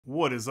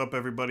What is up,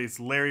 everybody?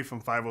 It's Larry from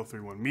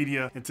 5031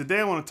 Media, and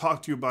today I want to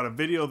talk to you about a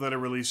video that I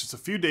released just a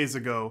few days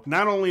ago.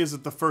 Not only is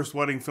it the first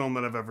wedding film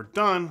that I've ever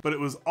done, but it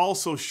was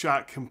also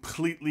shot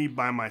completely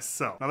by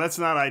myself. Now that's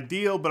not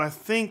ideal, but I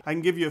think I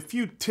can give you a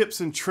few tips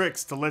and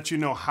tricks to let you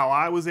know how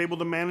I was able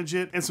to manage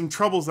it and some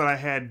troubles that I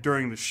had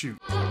during the shoot.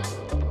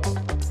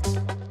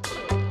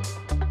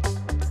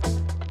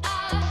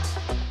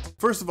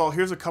 First of all,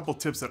 here's a couple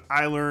tips that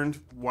I learned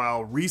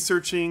while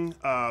researching,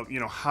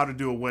 how to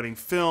do a wedding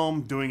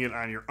film, doing it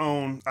on your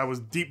own. I was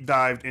deep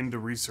dived into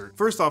research.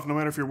 First off, no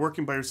matter if you're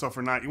working by yourself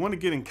or not, you want to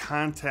get in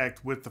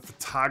contact with the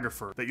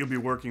photographer that you'll be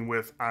working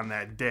with on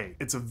that day.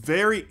 It's a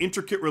very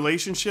intricate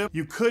relationship.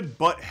 You could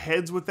butt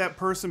heads with that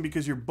person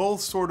because you're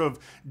both sort of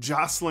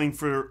jostling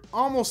for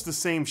almost the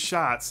same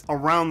shots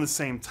around the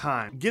same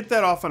time. Get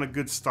that off on a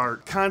good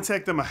start.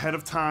 Contact them ahead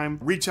of time.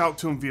 Reach out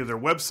to them via their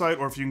website,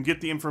 or if you can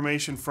get the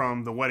information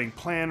from the wedding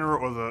planner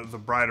or the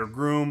bride or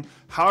groom,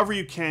 however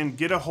you can,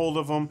 get a hold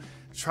of them,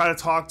 try to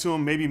talk to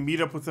them, maybe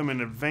meet up with them in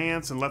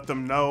advance and let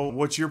them know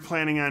what you're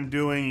planning on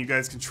doing. You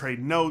guys can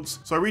trade notes.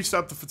 So I reached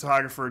out to the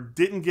photographer,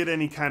 didn't get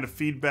any kind of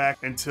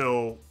feedback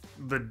until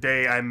the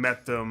day I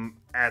met them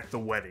at the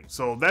wedding.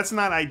 So that's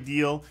not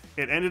ideal.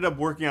 It ended up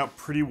working out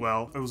pretty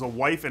well. It was a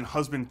wife and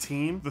husband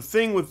team. The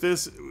thing with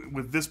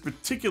this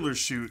particular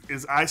shoot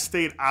is I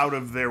stayed out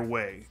of their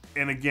way.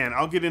 And again,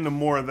 I'll get into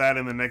more of that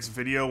in the next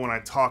video when I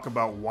talk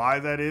about why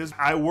that is.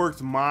 I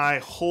worked my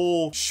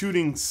whole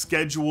shooting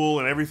schedule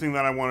and everything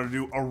that I wanted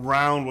to do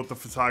around what the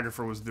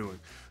photographer was doing.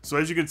 So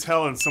as you can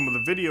tell in some of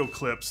the video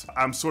clips,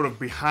 I'm sort of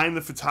behind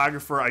the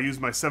photographer. I used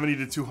my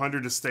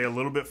 70-200 to stay a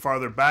little bit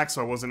farther back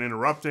so I wasn't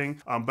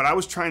interrupting. But I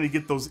was trying to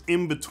get those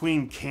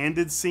in-between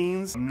candid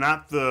scenes,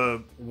 not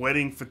the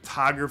wedding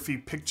photography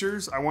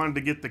pictures. I wanted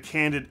to get the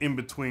candid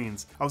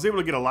in-betweens. I was able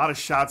to get a lot of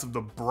shots of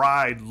the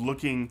bride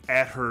looking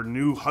at her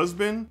new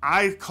husband.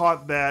 I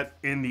caught that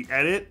in the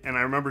edit, and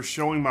I remember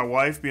showing my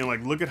wife, being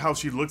like, look at how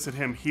she looks at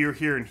him here,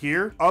 here, and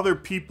here. Other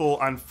people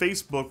on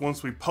Facebook,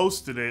 once we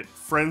posted it,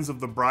 friends of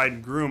the bride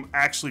and groom,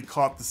 actually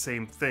caught the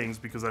same things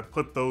because I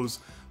put those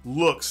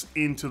looks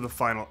into the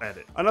final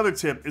edit. Another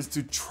tip is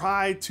to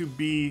try to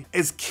be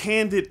as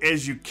candid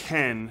as you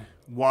can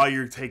while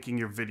you're taking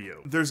your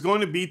video. There's going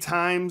to be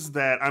times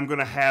that I'm going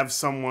to have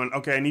someone,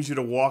 okay, I need you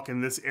to walk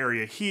in this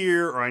area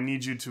here, or I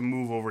need you to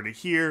move over to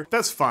here.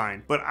 That's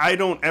fine. But I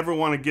don't ever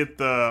want to get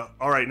the,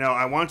 all right, now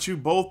I want you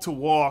both to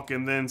walk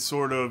and then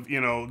sort of,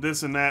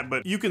 this and that.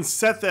 But you can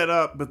set that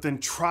up, but then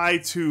try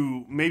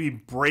to maybe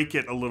break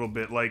it a little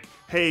bit. Like,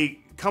 hey,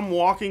 come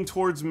walking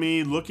towards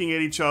me, looking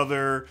at each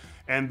other,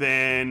 and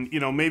then,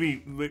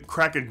 maybe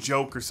crack a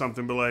joke or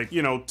something, but like,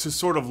 to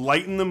sort of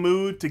lighten the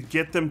mood, to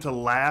get them to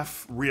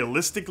laugh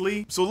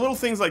realistically. So little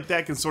things like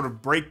that can sort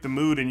of break the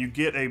mood and you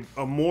get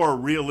a more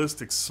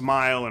realistic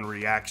smile and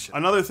reaction.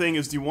 Another thing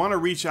is, you want to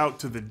reach out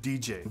to the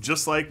DJ.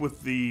 Just like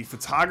with the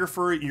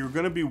photographer, you're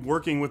going to be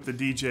working with the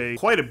DJ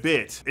quite a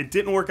bit. It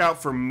didn't work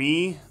out for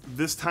me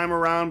this time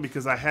around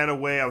because I had a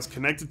way, I was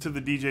connected to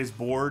the DJ's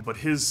board, but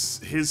his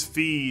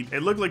feed,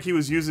 it looked like he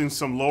was using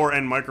some lower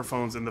end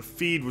microphones and the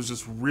feed was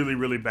just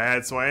really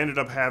bad. So I ended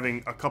up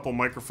having a couple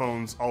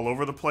microphones all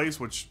over the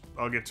place, which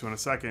I'll get to in a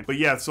second. But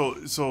yeah,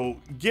 so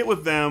get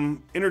with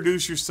them,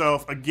 introduce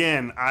yourself.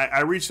 Again,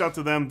 I reached out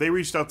to them, they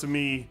reached out to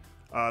me.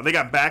 They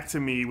got back to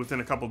me within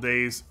a couple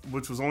days,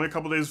 which was only a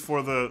couple days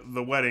before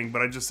the wedding,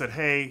 but I just said,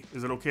 hey,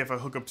 is it okay if I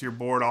hook up to your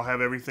board? I'll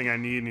have everything I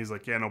need. And he's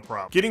like, yeah, no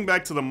problem. Getting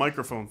back to the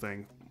microphone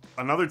thing,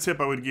 another tip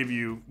I would give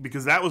you,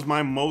 because that was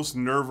my most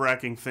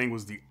nerve-wracking thing,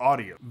 was the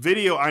audio.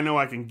 Video, I know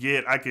I can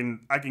get. I can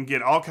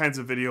get all kinds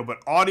of video, but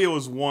audio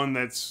is one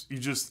that's,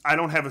 I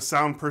don't have a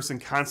sound person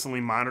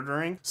constantly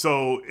monitoring.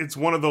 So it's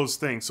one of those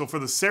things. So for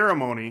the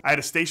ceremony, I had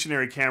a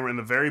stationary camera in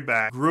the very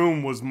back.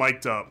 Groom was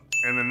mic'd up,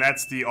 and then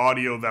that's the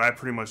audio that I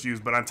pretty much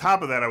used. But on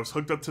top of that, I was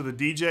hooked up to the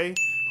DJ,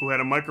 who had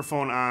a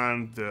microphone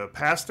on the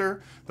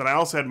pastor. Then I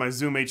also had my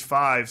Zoom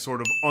H5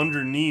 sort of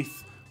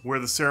underneath where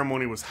the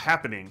ceremony was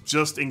happening,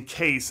 just in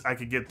case I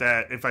could get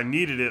that. If I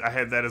needed it, I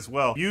had that as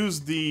well.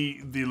 Used the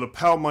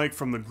lapel mic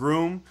from the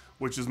groom,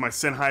 which is my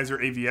Sennheiser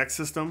AVX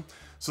system.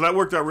 So that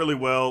worked out really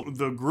well.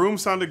 The groom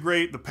sounded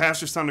great, the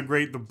pastor sounded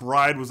great, the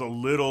bride was a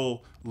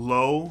little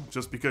low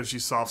just because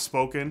she's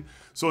soft-spoken.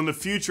 So in the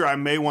future, I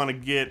may want to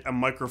get a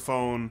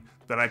microphone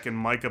that I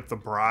can mic up the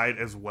bride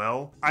as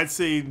well. I'd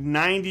say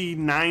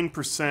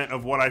 99%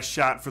 of what I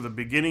shot for the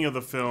beginning of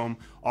the film,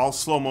 all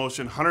slow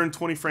motion,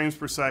 120 frames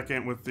per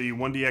second with the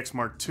 1DX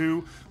Mark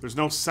II. There's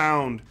no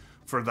sound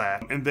for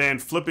that. And then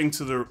flipping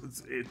to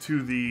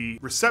the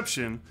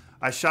reception,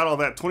 I shot all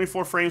that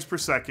 24 frames per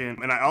second,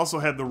 and I also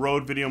had the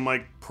Rode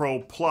VideoMic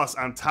Pro Plus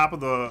on top of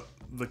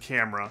the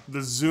camera,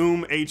 the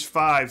Zoom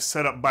H5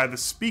 set up by the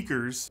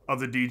speakers of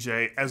the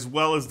DJ, as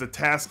well as the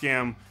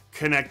Tascam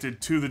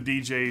connected to the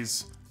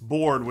DJ's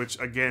board, which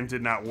again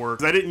did not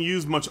work. I didn't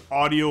use much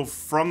audio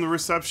from the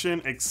reception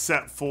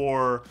except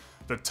for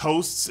the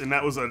toasts, and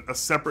that was a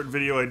separate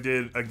video I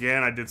did.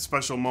 Again, I did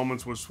special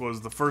moments, which was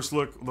the first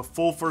look, the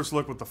full first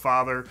look with the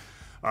father.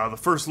 The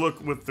first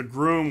look with the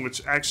groom,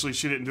 which actually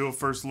she didn't do a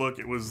first look.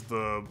 It was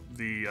the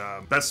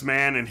best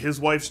man in his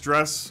wife's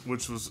dress,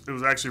 which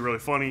was actually really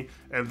funny.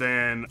 And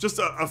then just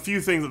a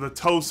few things, the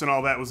toast and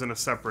all that was in a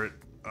separate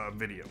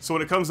video. So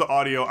when it comes to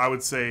audio, I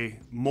would say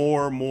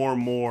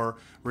more.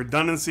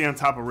 Redundancy on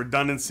top of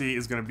redundancy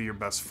is going to be your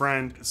best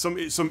friend.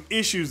 Some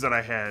issues that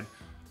I had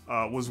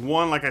was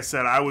one, like I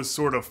said, I was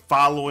sort of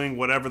following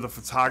whatever the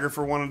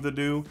photographer wanted to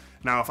do.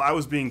 Now, if I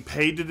was being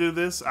paid to do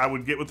this, I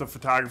would get with the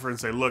photographer and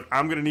say, look,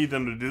 I'm going to need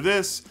them to do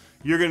this.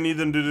 You're going to need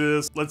them to do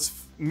this.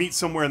 Let's meet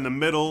somewhere in the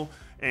middle.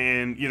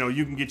 And, you know,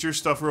 you can get your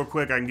stuff real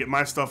quick. I can get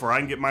my stuff, or I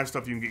can get my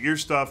stuff. You can get your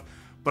stuff.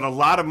 But a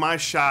lot of my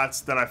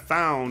shots that I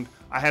found,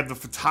 I had the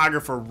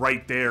photographer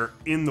right there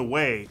in the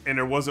way, and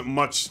there wasn't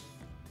much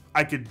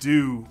I could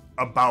do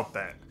about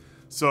that.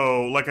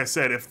 So, like I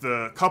said, if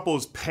the couple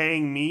is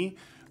paying me,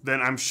 then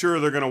I'm sure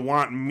they're gonna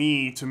want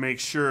me to make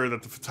sure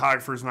that the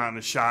photographer's not in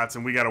the shots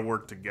and we gotta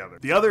work together.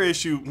 The other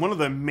issue, one of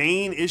the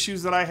main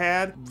issues that I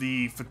had,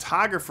 the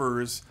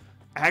photographers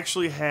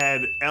actually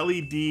had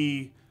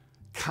LED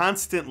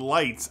constant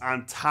lights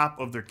on top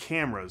of their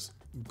cameras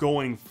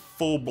going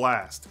full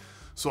blast.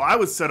 So I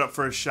would set up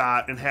for a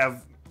shot and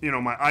have, you know,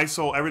 my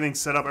ISO, everything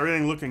set up,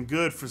 everything looking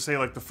good for, say,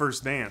 like the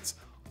first dance.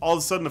 All of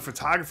a sudden the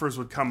photographers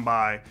would come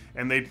by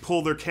and they'd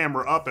pull their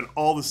camera up, and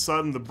all of a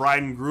sudden the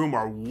bride and groom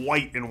are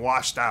white and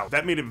washed out.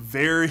 That made it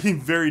very,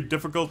 very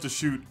difficult to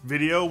shoot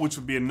video, which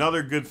would be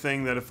another good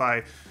thing that if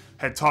I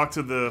had talked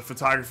to the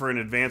photographer in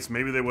advance,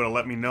 maybe they would have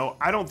let me know.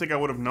 I don't think I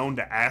would have known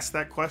to ask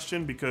that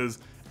question, because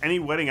any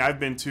wedding I've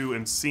been to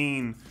and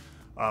seen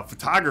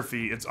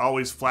photography, it's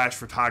always flash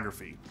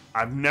photography.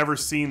 I've never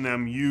seen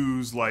them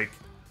use like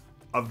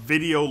a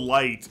video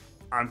light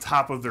on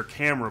top of their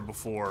camera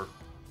before,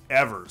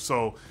 ever.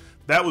 So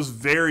that was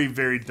very,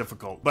 very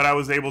difficult, but I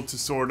was able to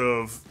sort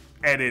of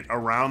edit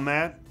around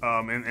that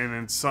and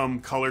in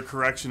some color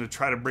correction to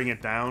try to bring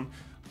it down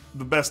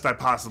the best I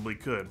possibly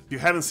could. If you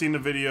haven't seen the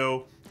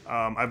video,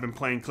 I've been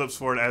playing clips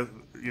for it as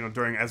you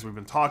know as we've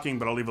been talking,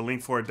 but I'll leave a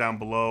link for it down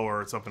below,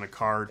 or it's up in a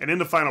card. And in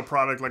the final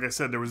product, like I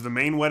said, there was the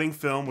main wedding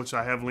film, which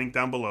I have linked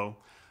down below.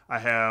 I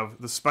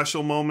have the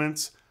special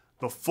moments,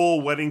 the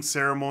full wedding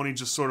ceremony,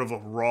 just sort of a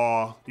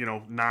raw, you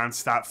know,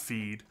 non-stop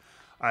feed.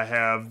 I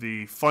have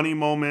the funny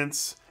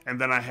moments,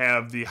 and then I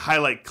have the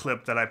highlight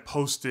clip that I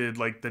posted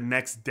like the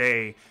next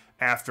day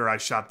after I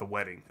shot the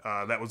wedding.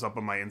 That was up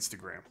on my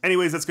Instagram.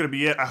 Anyways, that's gonna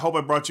be it. I hope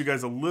I brought you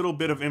guys a little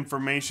bit of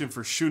information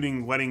for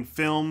shooting wedding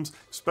films,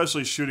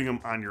 especially shooting them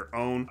on your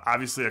own.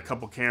 Obviously, a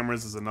couple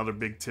cameras is another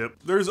big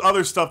tip. There's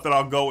other stuff that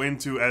I'll go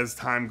into as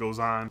time goes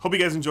on. Hope you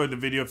guys enjoyed the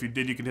video. If you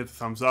did, you can hit the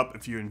thumbs up.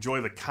 If you enjoy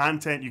the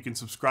content, you can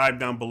subscribe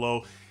down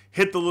below.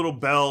 Hit the little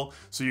bell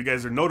so you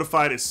guys are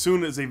notified as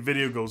soon as a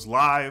video goes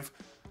live.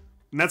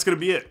 And that's gonna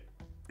be it.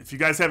 If you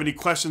guys have any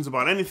questions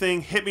about anything,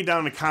 hit me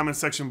down in the comment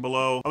section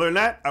below. Other than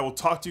that, I will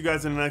talk to you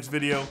guys in the next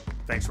video.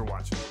 Thanks for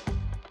watching.